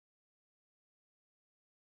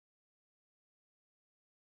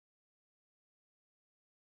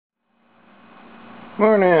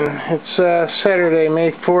Morning. It's Saturday, May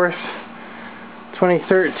 4th,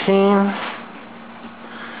 2013.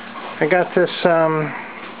 I got this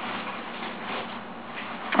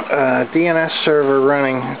DNS server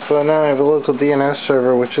running. So now I have a local DNS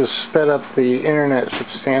server which has sped up the internet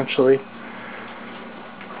substantially.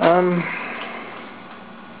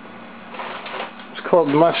 It's called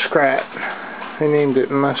Muskrat. I named it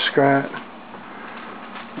Muskrat.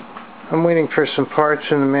 I'm waiting for some parts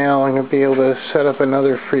in the mail. I'm going to be able to set up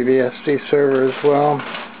another FreeBSD server as well.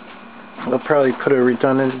 I'll probably put a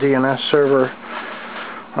redundant DNS server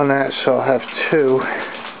on that, so I'll have two.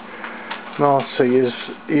 And also use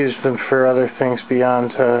them for other things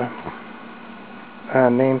beyond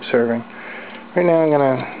name serving. Right now I'm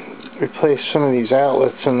going to replace some of these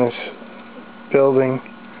outlets in this building,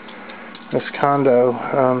 this condo.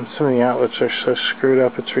 Some of the outlets are so screwed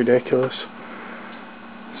up it's ridiculous.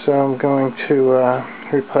 So I'm going to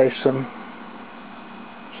replace them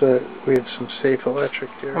so that we have some safe electric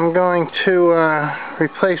here. I'm going to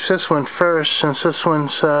replace this one first, since this one's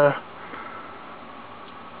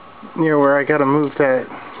near where I got to move that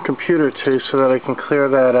computer to so that I can clear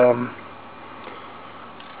that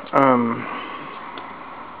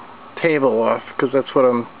table off, because that's what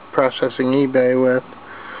I'm processing eBay with.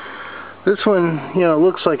 This one, you know,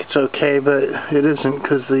 looks like it's okay, but it isn't,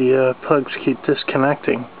 because the plugs keep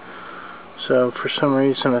disconnecting. So for some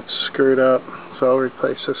reason it's screwed up. So I'll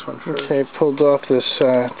replace this one first. Okay, I pulled off this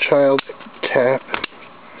child cap.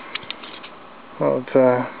 Well, if,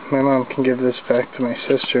 my mom can give this back to my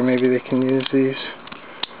sister. Maybe they can use these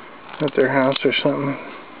at their house or something.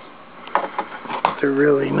 They're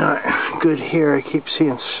really not good here. I keep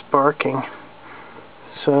seeing sparking.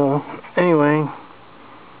 So anyway,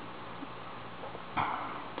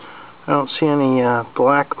 I don't see any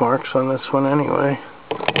black marks on this one anyway.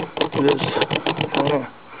 It is,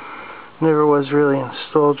 never was really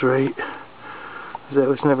installed right, because it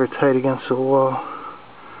was never tight against the wall.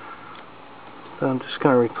 So I'm just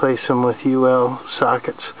going to replace them with UL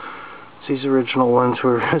sockets. These original ones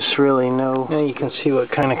were just really no. Now you can see what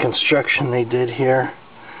kind of construction they did here.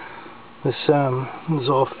 This is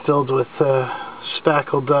all filled with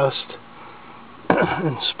spackle dust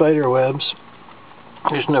and spider webs.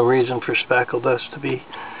 There's no reason for spackle dust to be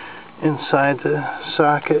inside the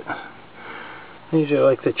socket. These are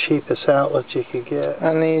like the cheapest outlets you could get.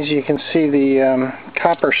 On these you can see the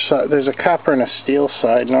copper side. There's a copper and a steel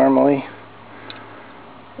side normally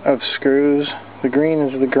of screws. The green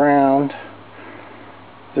is the ground.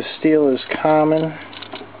 The steel is common,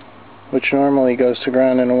 which normally goes to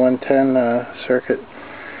ground in a 110 circuit.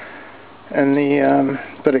 And the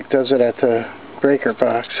but it does it at the breaker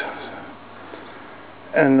box.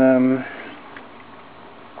 And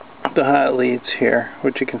the hot leads here,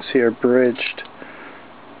 which you can see are bridged.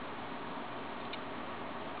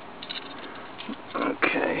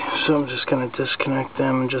 Okay, so I'm just going to disconnect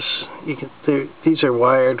them and just, these are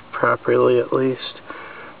wired properly at least.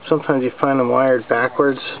 Sometimes you find them wired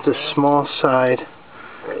backwards. The small side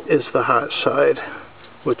is the hot side,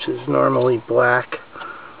 which is normally black.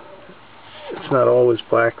 It's not always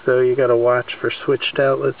black though. You got to watch for switched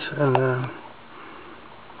outlets,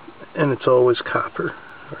 and it's always copper.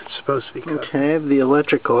 Or it's supposed to be copper. Okay, I have the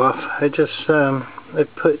electric off. I just I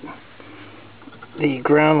put the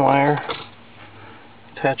ground wire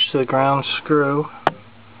attached to the ground screw.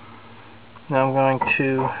 Now I'm going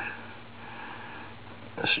to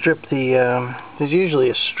strip the there's usually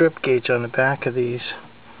a strip gauge on the back of these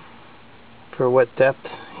for what depth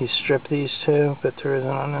you strip these to, but there isn't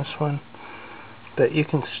on this one. But you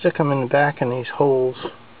can stick them in the back in these holes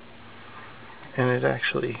and it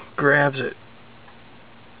actually grabs it,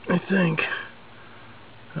 I think.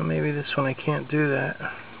 Well, maybe this one I can't do that.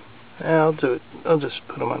 I'll do it. I'll just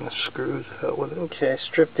put them on the screws. Hell with it. Okay, I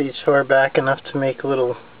stripped these far back enough to make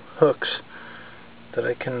little hooks that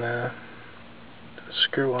I can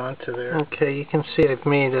screw onto there. Okay, you can see I've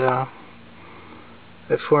made I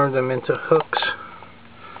formed them into hooks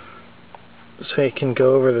so you can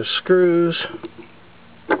go over the screws.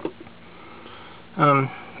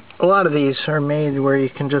 A lot of these are made where you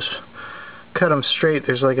can just cut them straight.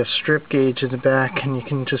 There's like a strip gauge in the back and you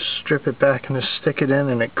can just strip it back and just stick it in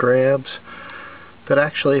and it grabs. But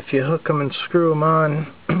actually if you hook them and screw them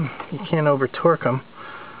on, you can't over torque them,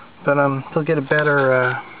 but they'll get a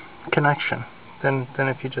better connection than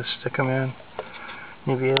if you just stick them in.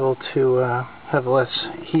 You'll be able to have less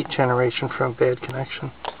heat generation from a bad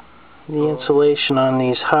connection. The insulation on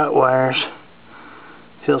these hot wires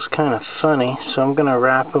feels kind of funny, so I'm going to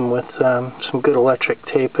wrap them with some good electric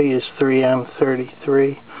tape. I use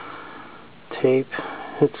 3M33 tape.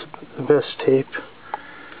 It's the best tape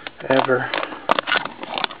ever.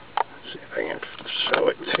 I can show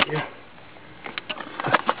it to you.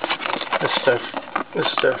 This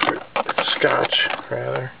stuff, Scotch,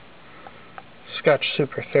 rather. Scotch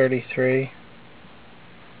Super 33.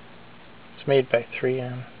 It's made by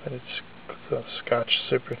 3M, but it's the Scotch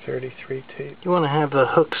Super 33 tape. You want to have the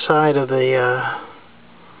hook side of the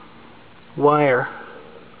wire,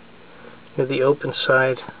 the open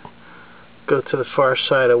side, go to the far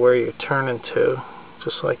side of where you're turning to,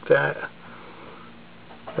 just like that.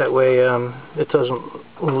 That way it doesn't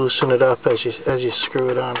loosen it up as you screw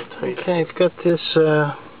it on tight. Okay, I've got this.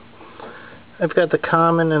 I've got the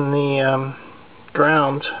common and the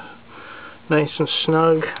ground nice and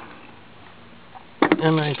snug,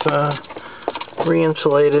 and I've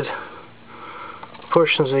re-insulated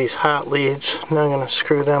portions of these hot leads. Now I'm going to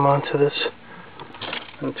screw them onto this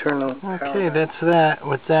and turn them. Okay, that's that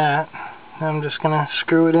with that. Now I'm just going to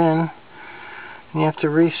screw it in, and you have to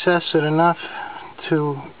recess it enough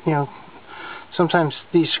to, sometimes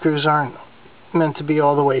these screws aren't meant to be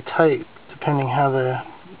all the way tight, depending how the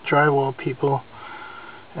drywall people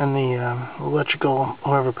and the electrical,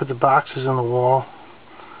 whoever put the boxes in the wall,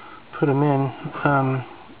 put them in.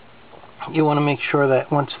 You want to make sure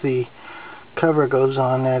that once the cover goes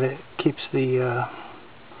on, that it keeps the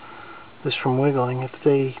this from wiggling. If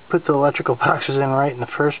they put the electrical boxes in right in the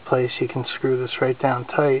first place, you can screw this right down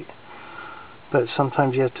tight, but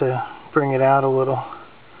sometimes you have to bring it out a little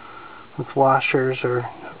with washers,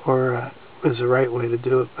 or is the right way to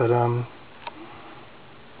do it, but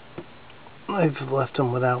I've left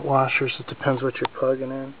them without washers. It depends what you're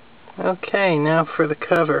plugging in. Okay, now for the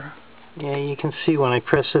cover. Yeah, you can see when I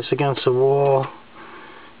press this against the wall,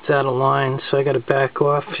 it's out of line, so I got to back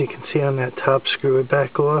off. You can see on that top screw I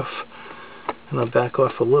back off, and I'll back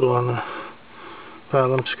off a little on the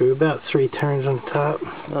bottom screw, about 3 turns on the top.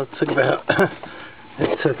 Well,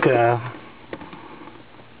 it took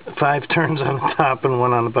 5 turns on the top and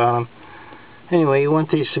 1 on the bottom. Anyway, you want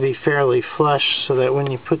these to be fairly flush so that when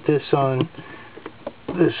you put this on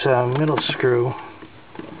this middle screw,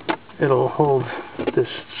 it'll hold this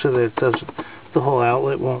so that it doesn't, the whole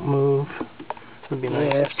outlet won't move. It'd be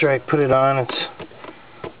nice. Yeah, after I put it on, it's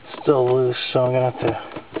still loose, so I'm gonna have to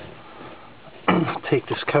take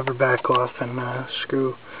this cover back off and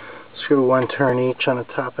screw 1 turn each on the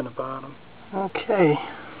top and the bottom. Okay,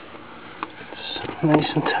 it's nice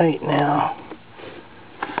and tight now.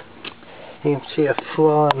 You can see a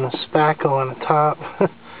flaw in the spackle on the top.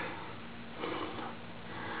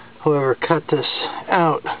 Whoever cut this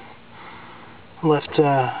out left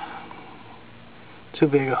too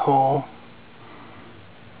big a hole.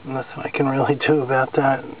 Nothing I can really do about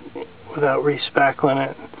that without re-spackling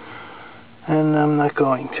it, and I'm not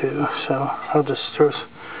going to. So I'll just throw.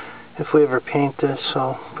 If we ever paint this,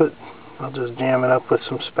 I'll just jam it up with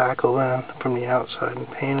some spackle in from the outside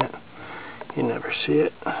and paint it. You never see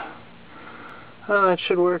it. Oh, that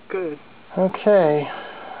should work good. Okay,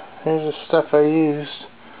 here's the stuff I used.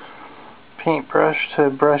 Paintbrush to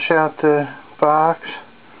brush out the box.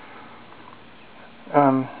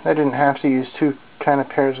 I didn't have to use 2 kind of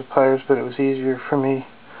pairs of pliers, but it was easier for me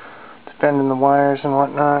to bend in the wires and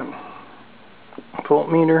whatnot.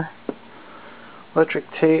 Voltmeter, electric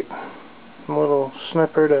tape, a little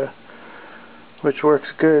snipper which works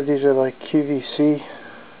good. These are like QVC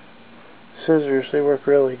scissors, they work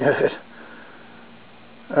really good.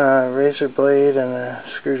 Razor blade and a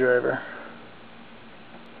screwdriver.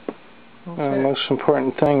 Okay. Most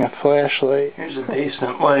important thing, a flashlight. Here's a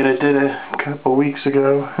decent light I did a couple weeks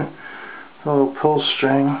ago. A little pull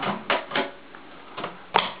string.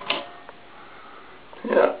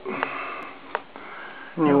 Yeah.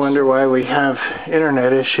 And you wonder why we have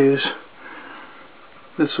internet issues.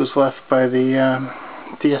 This was left by the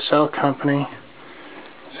DSL company.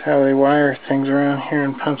 It's how they wire things around here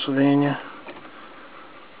in Pennsylvania.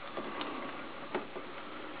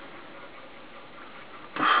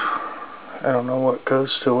 I don't know what goes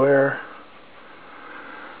to where.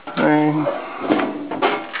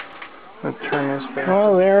 Let's turn this back.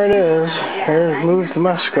 Well, there it is. Here, moves the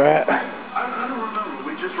muskrat.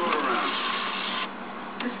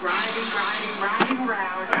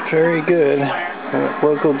 Very good.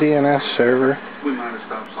 Local DNS server,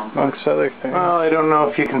 amongst other things. Well, I don't know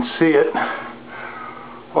if you can see it.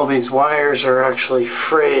 All these wires are actually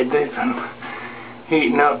frayed. They've been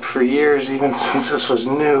heating up for years, even since this was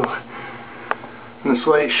new. And this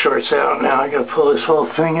light shorts out now. I gotta pull this whole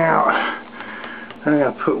thing out. I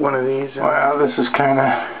gotta put one of these in. Wow, this is kind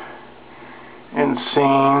of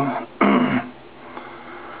insane.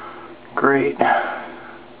 Great.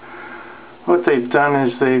 What they've done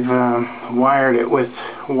is they've wired it with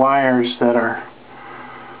wires that are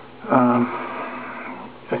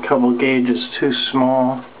a couple gauges too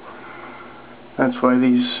small. That's why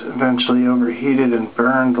these eventually overheated and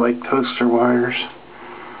burned like toaster wires.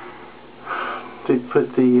 They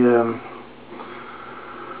put the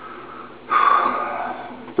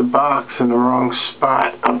box in the wrong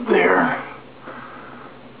spot up there.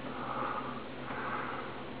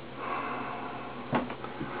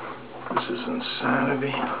 This is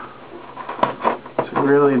insanity. So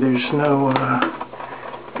really there's no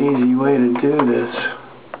easy way to do this.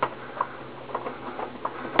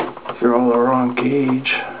 They're all the wrong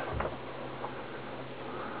gauge.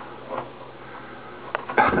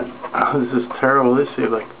 Oh, this is terrible. This is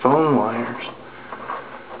like phone wires.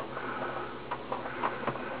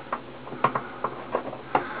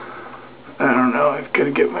 I don't know. I've got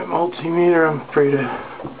to get my multimeter. I'm afraid of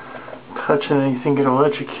touching anything, get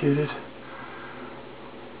electrocuted.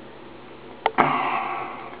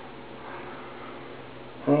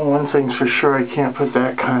 Well, one thing's for sure, I can't put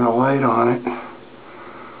that kind of light on it.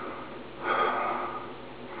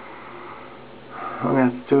 What I'm going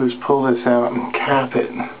to have to do is pull this out and cap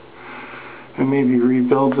it. And maybe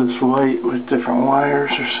rebuild this light with different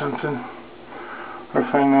wires or something. Or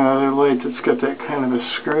find another light that's got that kind of a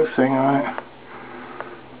screw thing on it.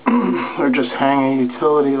 Or just hang a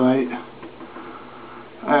utility light.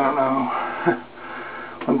 I don't know.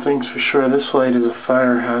 One thing's for sure, this light is a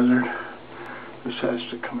fire hazard. This has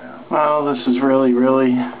to come out. Well, this is really,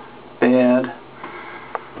 really bad.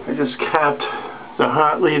 I just capped the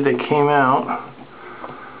hot lead that came out.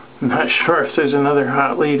 I'm not sure if there's another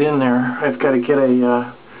hot lead in there. I've got to get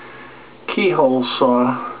a keyhole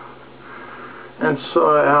saw and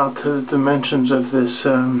saw out to the dimensions of this,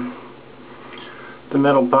 the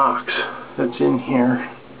metal box that's in here.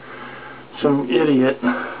 Some idiot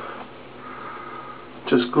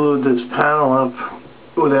just glued this panel up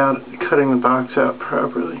without cutting the box out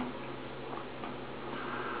properly.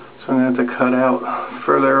 So I'm going to have to cut out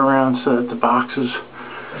further around so that the box is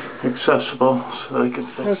accessible so I can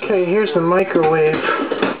fix it. Okay, here's the microwave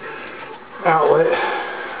outlet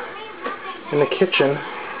in the kitchen.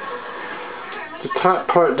 The top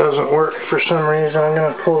part doesn't work for some reason. I'm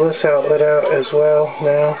going to pull this outlet out as well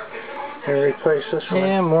now and replace this one.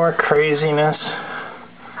 Yeah, more craziness.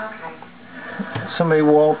 Somebody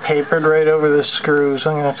wallpapered right over the screws.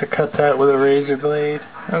 I'm going to have to cut that with a razor blade.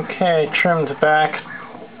 Okay, trimmed back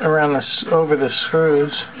around over the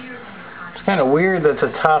screws. It's kind of weird that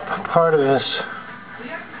the top part of this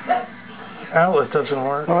outlet doesn't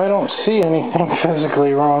work. Well, I don't see anything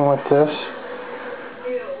physically wrong with this.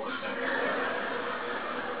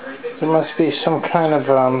 There must be some kind of,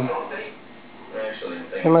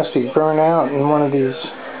 it must be burnt out in one of these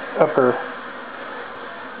upper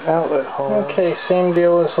outlet holes. Okay, same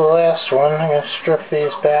deal as the last one. I'm going to strip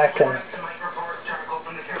these back and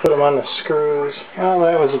put them on the screws. Well,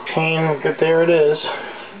 that was a pain, but there it is.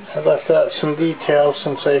 I left out some details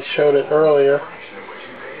since I showed it earlier.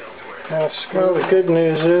 Well, the good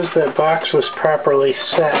news is that box was properly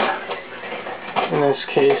set in this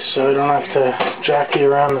case, so I don't have to jockey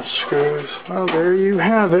around the screws. Well, there you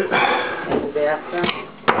have it.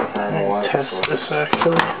 Test this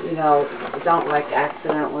actually. You know, don't like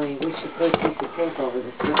accidentally. We should put a piece of tape over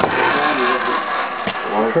the switch.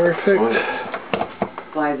 Perfect.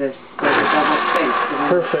 By the double space.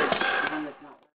 Perfect.